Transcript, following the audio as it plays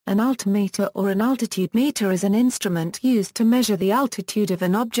An altimeter or an altitude meter is an instrument used to measure the altitude of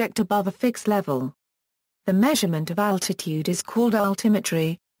an object above a fixed level. The measurement of altitude is called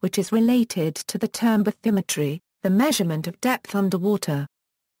altimetry, which is related to the term bathymetry, the measurement of depth underwater.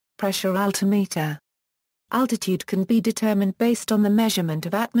 Pressure altimeter. Altitude can be determined based on the measurement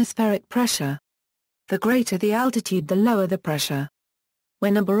of atmospheric pressure. The greater the altitude, the lower the pressure.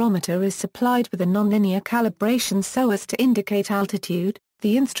 When a barometer is supplied with a nonlinear calibration so as to indicate altitude,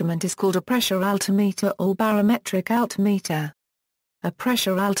 the instrument is called a pressure altimeter or barometric altimeter. A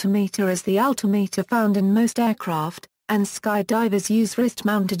pressure altimeter is the altimeter found in most aircraft, and skydivers use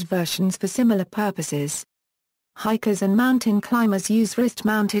wrist-mounted versions for similar purposes. Hikers and mountain climbers use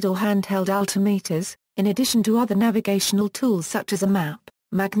wrist-mounted or handheld altimeters, in addition to other navigational tools such as a map,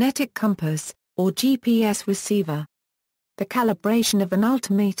 magnetic compass, or GPS receiver. The calibration of an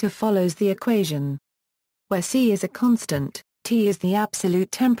altimeter follows the equation, where C is a constant, T is the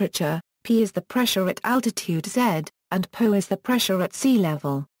absolute temperature, P is the pressure at altitude Z, and PO is the pressure at sea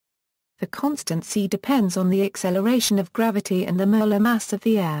level. The constant C depends on the acceleration of gravity and the molar mass of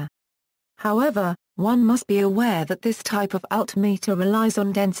the air. However, one must be aware that this type of altimeter relies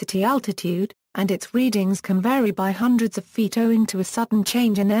on density altitude, and its readings can vary by hundreds of feet owing to a sudden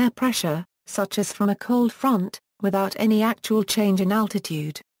change in air pressure, such as from a cold front, without any actual change in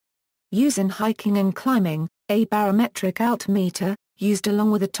altitude. Used in hiking and climbing, a barometric altimeter, used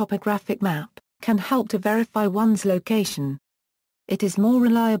along with a topographic map, can help to verify one's location. It is more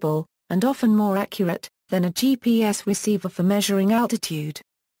reliable, and often more accurate, than a GPS receiver for measuring altitude.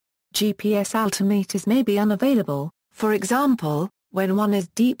 GPS altimeters may be unavailable, for example, when one is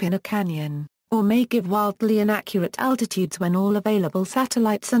deep in a canyon, or may give wildly inaccurate altitudes when all available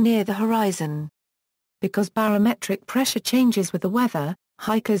satellites are near the horizon. Because barometric pressure changes with the weather,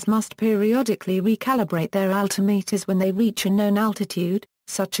 hikers must periodically recalibrate their altimeters when they reach a known altitude,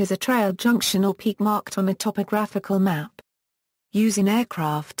 such as a trail junction or peak marked on a topographical map. Use in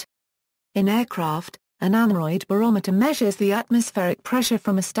aircraft. In aircraft, an aneroid barometer measures the atmospheric pressure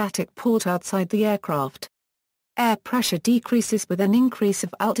from a static port outside the aircraft. Air pressure decreases with an increase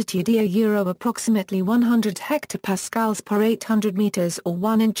of altitude approximately 100 hectopascals per 800 meters or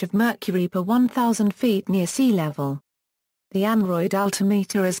 1 inch of mercury per 1,000 feet near sea level. The aneroid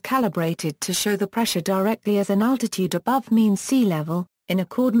altimeter is calibrated to show the pressure directly as an altitude above mean sea level, in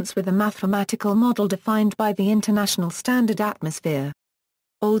accordance with a mathematical model defined by the International Standard Atmosphere.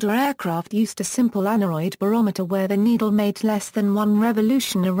 Older aircraft used a simple aneroid barometer where the needle made less than 1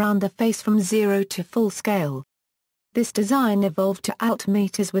 revolution around the face from 0 to full scale. This design evolved to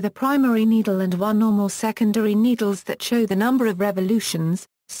altimeters with a primary needle and 1 or more secondary needles that show the number of revolutions,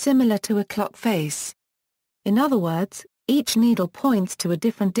 similar to a clock face. In other words, each needle points to a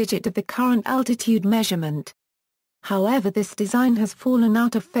different digit of the current altitude measurement. However, this design has fallen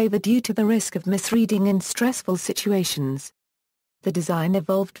out of favor due to the risk of misreading in stressful situations. The design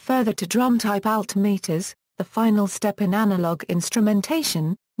evolved further to drum-type altimeters, the final step in analog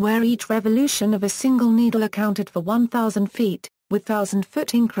instrumentation, where each revolution of a single needle accounted for 1,000 feet, with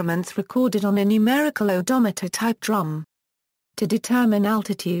 1,000-foot increments recorded on a numerical odometer-type drum. To determine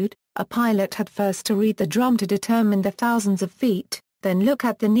altitude, a pilot had first to read the drum to determine the thousands of feet, then look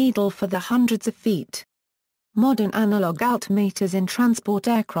at the needle for the hundreds of feet. Modern analog altimeters in transport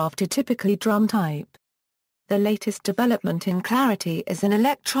aircraft are typically drum-type. The latest development in clarity is an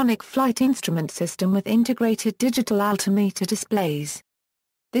electronic flight instrument system with integrated digital altimeter displays.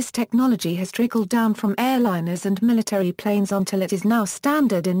 This technology has trickled down from airliners and military planes until it is now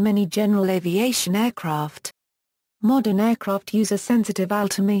standard in many general aviation aircraft. Modern aircraft use a sensitive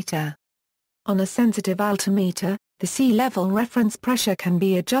altimeter. On a sensitive altimeter, the sea level reference pressure can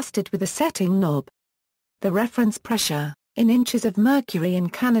be adjusted with a setting knob. The reference pressure, in inches of mercury in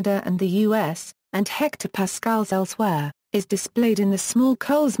Canada and the US, and hectopascals elsewhere, is displayed in the small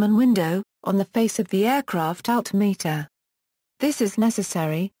Colesman window, on the face of the aircraft altimeter. This is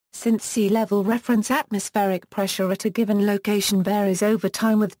necessary, since sea level reference atmospheric pressure at a given location varies over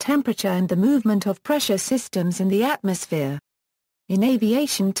time with temperature and the movement of pressure systems in the atmosphere. In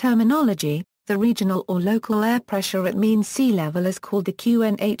aviation terminology, the regional or local air pressure at mean sea level is called the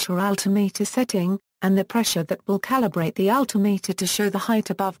QNH or altimeter setting, and the pressure that will calibrate the altimeter to show the height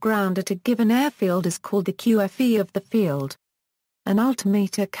above ground at a given airfield is called the QFE of the field. An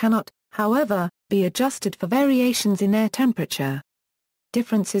altimeter cannot, however, be adjusted for variations in air temperature.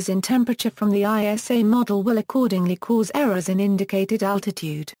 Differences in temperature from the ISA model will accordingly cause errors in indicated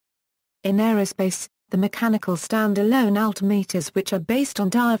altitude. In aerospace, the mechanical stand-alone altimeters which are based on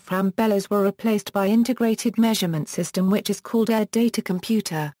diaphragm bellows were replaced by integrated measurement system which is called Air Data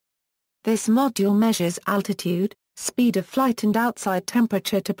Computer. This module measures altitude, speed of flight and outside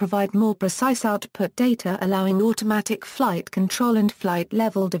temperature to provide more precise output data, allowing automatic flight control and flight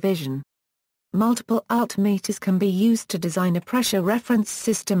level division. Multiple altimeters can be used to design a pressure reference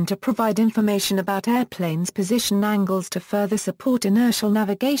system to provide information about airplanes' position angles to further support inertial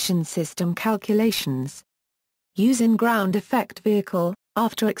navigation system calculations. Use in ground effect vehicle.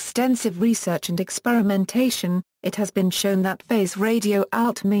 After extensive research and experimentation, it has been shown that phase radio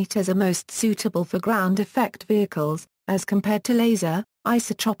altimeters are most suitable for ground effect vehicles, as compared to laser,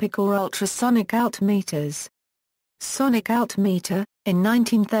 isotropic or ultrasonic altimeters. Sonic altimeter. In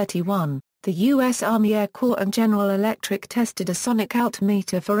 1931, the U.S. Army Air Corps and General Electric tested a sonic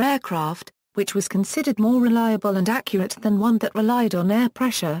altimeter for aircraft, which was considered more reliable and accurate than one that relied on air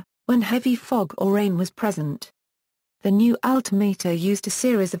pressure, when heavy fog or rain was present. The new altimeter used a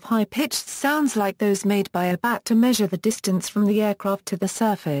series of high-pitched sounds like those made by a bat to measure the distance from the aircraft to the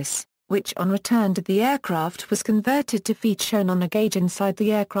surface, which on return to the aircraft was converted to feet shown on a gauge inside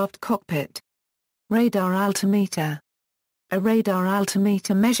the aircraft cockpit. Radar altimeter. A radar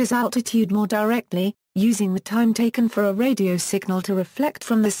altimeter measures altitude more directly, using the time taken for a radio signal to reflect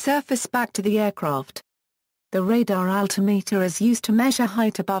from the surface back to the aircraft. The radar altimeter is used to measure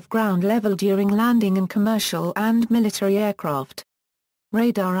height above ground level during landing in commercial and military aircraft.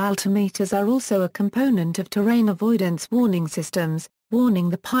 Radar altimeters are also a component of terrain avoidance warning systems, warning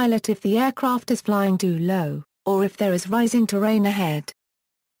the pilot if the aircraft is flying too low, or if there is rising terrain ahead.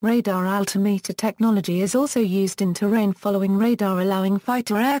 Radar altimeter technology is also used in terrain following radar, allowing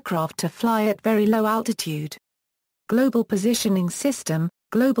fighter aircraft to fly at very low altitude. Global positioning system.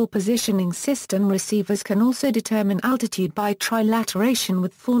 Global positioning system receivers can also determine altitude by trilateration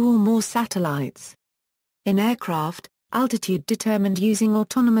with 4 or more satellites. In aircraft, altitude determined using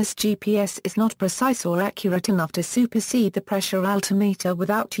autonomous GPS is not precise or accurate enough to supersede the pressure altimeter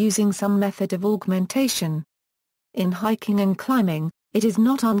without using some method of augmentation. In hiking and climbing, it is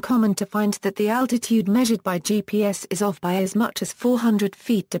not uncommon to find that the altitude measured by GPS is off by as much as 400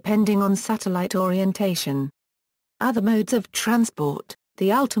 feet depending on satellite orientation. Other modes of transport.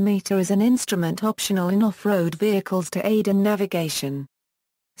 The altimeter is an instrument optional in off-road vehicles to aid in navigation.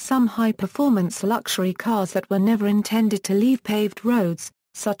 Some high-performance luxury cars that were never intended to leave paved roads,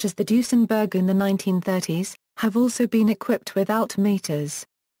 such as the Duesenberg in the 1930s, have also been equipped with altimeters.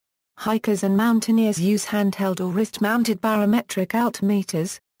 Hikers and mountaineers use handheld or wrist-mounted barometric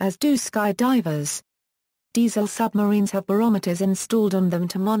altimeters, as do skydivers. Diesel submarines have barometers installed on them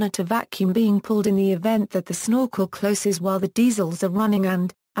to monitor vacuum being pulled in the event that the snorkel closes while the diesels are running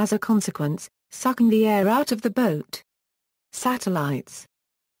and, as a consequence, sucking the air out of the boat. Satellites.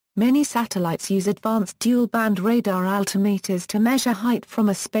 Many satellites use advanced dual-band radar altimeters to measure height from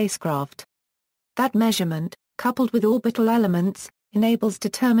a spacecraft. That measurement, coupled with orbital elements, enables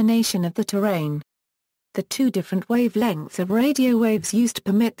determination of the terrain. The 2 different wavelengths of radio waves used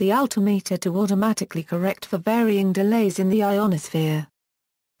permit the altimeter to automatically correct for varying delays in the ionosphere.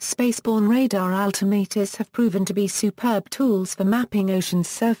 Spaceborne radar altimeters have proven to be superb tools for mapping ocean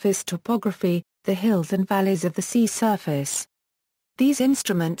surface topography, the hills and valleys of the sea surface. These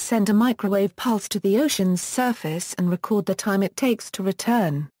instruments send a microwave pulse to the ocean's surface and record the time it takes to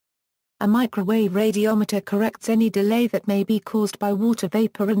return. A microwave radiometer corrects any delay that may be caused by water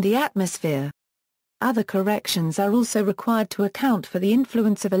vapor in the atmosphere. Other corrections are also required to account for the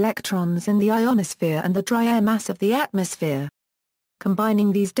influence of electrons in the ionosphere and the dry air mass of the atmosphere.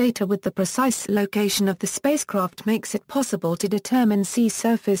 Combining these data with the precise location of the spacecraft makes it possible to determine sea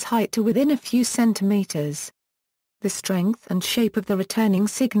surface height to within a few centimeters. The strength and shape of the returning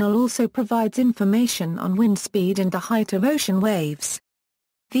signal also provides information on wind speed and the height of ocean waves.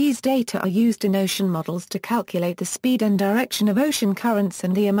 These data are used in ocean models to calculate the speed and direction of ocean currents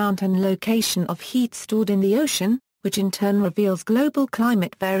and the amount and location of heat stored in the ocean, which in turn reveals global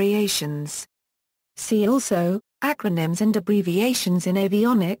climate variations. See also, acronyms and abbreviations in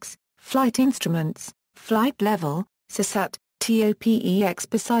avionics, flight instruments, flight level, CSAT, TOPEX.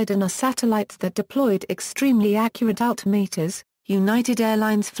 Poseidon are satellites that deployed extremely accurate altimeters. United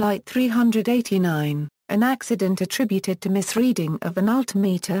Airlines Flight 389. An accident attributed to misreading of an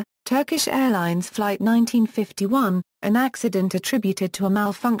altimeter. Turkish Airlines Flight 1951, an accident attributed to a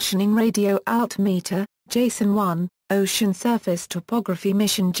malfunctioning radio altimeter. JASON-1, Ocean Surface Topography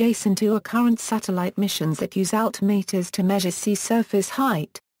Mission. JASON-2 are current satellite missions that use altimeters to measure sea surface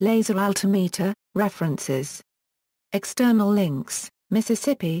height. Laser altimeter. References. External links.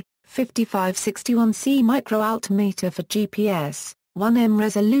 Mississippi, 5561C microaltimeter for GPS, 1M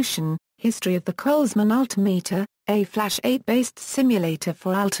resolution. History of the Colsman altimeter, a Flash 8-based simulator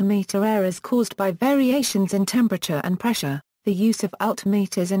for altimeter errors caused by variations in temperature and pressure. The use of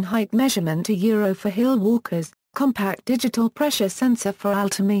altimeters in height measurement for hill walkers, compact digital pressure sensor for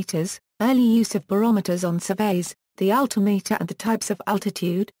altimeters, early use of barometers on surveys, the altimeter and the types of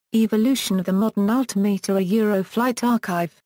altitude, evolution of the modern altimeter. A Euroflight archive.